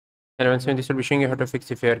And once again, this will be showing you how to fix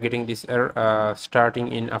if you are getting this error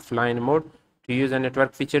starting in offline mode. To use a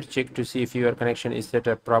network feature, check to see if your connection is set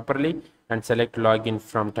up properly and select login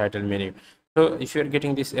from title menu. So if you are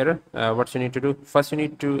getting this error, what you need to do, first you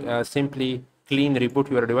need to simply clean reboot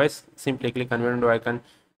your device. Simply click on window icon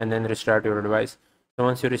and then restart your device. So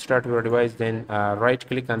once you restart your device, then right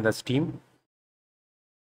click on the Steam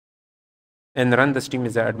and run the Steam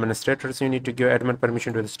as the administrator. So you need to give admin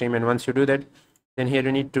permission to the Steam, and once you do that, then here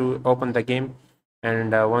you need to open the game.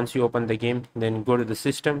 And once you open the game, then go to the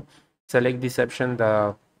system, select this option,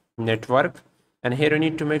 the network, and here you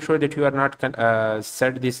need to make sure that you are not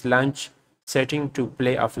set this launch setting to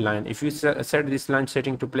play offline. If you set this launch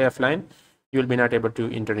setting to play offline, you will be not able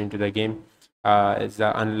to enter into the game as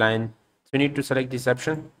online. So you need to select this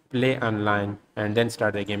option, play online, and then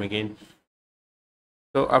start the game again.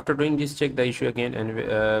 So after doing this, check the issue again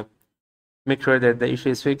and make sure that the issue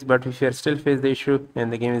is fixed. But if you are still face the issue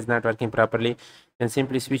and the game is not working properly, then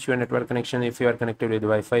simply switch your network connection. If you are connected with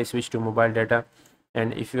Wi-Fi, switch to mobile data.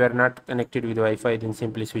 And if you are not connected with Wi-Fi, then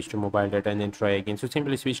simply switch to mobile data and then try again. So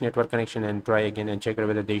simply switch network connection and try again and check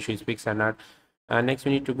whether the issue is fixed or not. Next,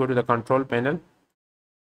 we need to go to the control panel.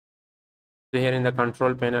 So here in the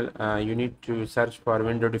control panel, you need to search for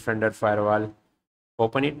Window Defender Firewall.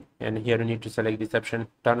 Open it, and here you need to select this option,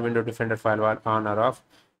 turn Window Defender Firewall on or off,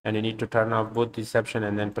 and you need to turn off both this option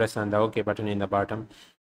and then press on the OK button in the bottom.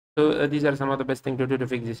 So these are some of the best things to do to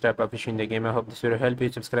fix this type of issue in the game. I hope this will help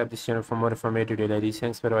you. Subscribe this channel for more informative daily.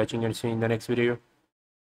 Thanks for watching and see you in the next video.